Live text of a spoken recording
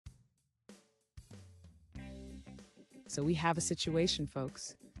So we have a situation,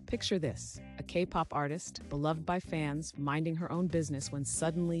 folks. Picture this, a K-pop artist, beloved by fans, minding her own business when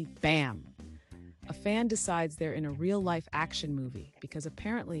suddenly, bam! A fan decides they're in a real-life action movie because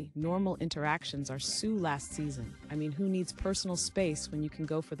apparently normal interactions are Sue last season. I mean, who needs personal space when you can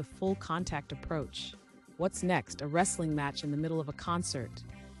go for the full contact approach? What's next? A wrestling match in the middle of a concert.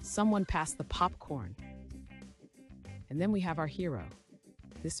 Someone passed the popcorn. And then we have our hero,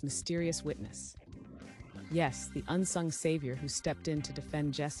 this mysterious witness. Yes, the unsung savior who stepped in to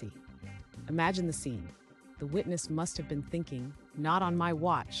defend Jessi. Imagine the scene. The witness must have been thinking, not on my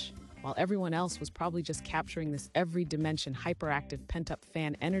watch, while everyone else was probably just capturing this every-dimension hyperactive pent-up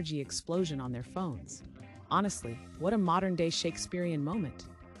fan energy explosion on their phones. Honestly, what a modern-day Shakespearean moment.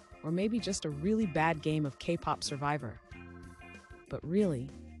 Or maybe just a really bad game of K-pop Survivor. But really,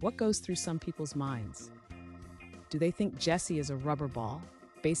 what goes through some people's minds? Do they think Jessi is a rubber ball,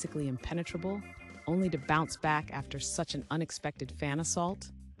 basically impenetrable, only to bounce back after such an unexpected fan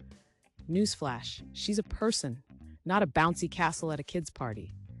assault? Newsflash, she's a person, not a bouncy castle at a kid's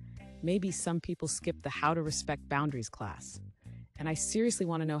party. Maybe some people skip the How to Respect Boundaries class. And I seriously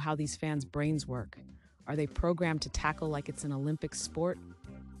want to know how these fans' brains work. Are they programmed to tackle like it's an Olympic sport?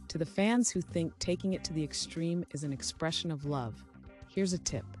 To the fans who think taking it to the extreme is an expression of love, here's a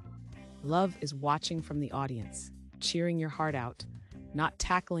tip. Love is watching from the audience, cheering your heart out, not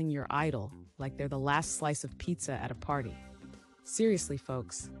tackling your idol like they're the last slice of pizza at a party. Seriously,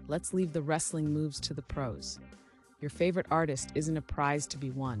 folks, let's leave the wrestling moves to the pros. Your favorite artist isn't a prize to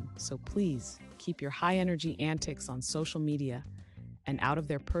be won, so please keep your high-energy antics on social media and out of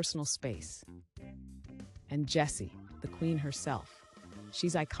their personal space. And Jessi, the queen herself.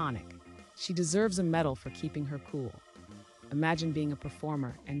 She's iconic. She deserves a medal for keeping her cool. Imagine being a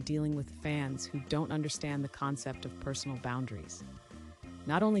performer and dealing with fans who don't understand the concept of personal boundaries.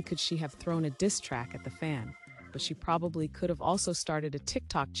 Not only could she have thrown a diss track at the fan, but she probably could have also started a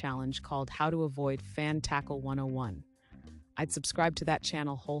TikTok challenge called How to Avoid Fan Tackle 101. I'd subscribe to that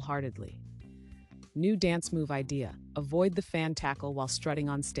channel wholeheartedly. New dance move idea: avoid the fan tackle while strutting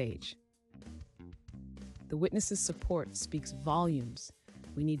on stage. The witness's support speaks volumes.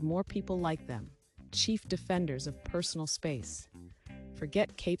 We need more people like them, chief defenders of personal space.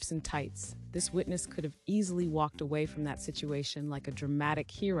 Forget capes and tights. This witness could have easily walked away from that situation like a dramatic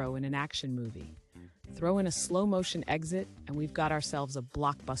hero in an action movie. Throw in a slow-motion exit, and we've got ourselves a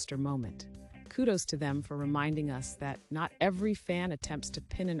blockbuster moment. Kudos to them for reminding us that not every fan attempts to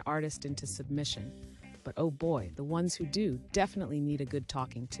pin an artist into submission, but oh boy, the ones who do definitely need a good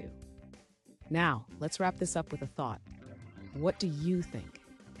talking to. Now, let's wrap this up with a thought. What do you think?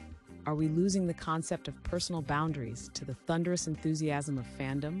 Are we losing the concept of personal boundaries to the thunderous enthusiasm of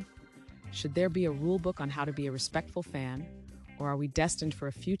fandom? Should there be a rule book on how to be a respectful fan? Or are we destined for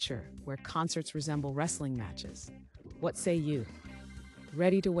a future where concerts resemble wrestling matches? What say you?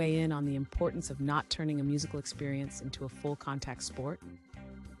 Ready to weigh in on the importance of not turning a musical experience into a full contact sport?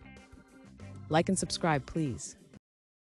 Like and subscribe, please.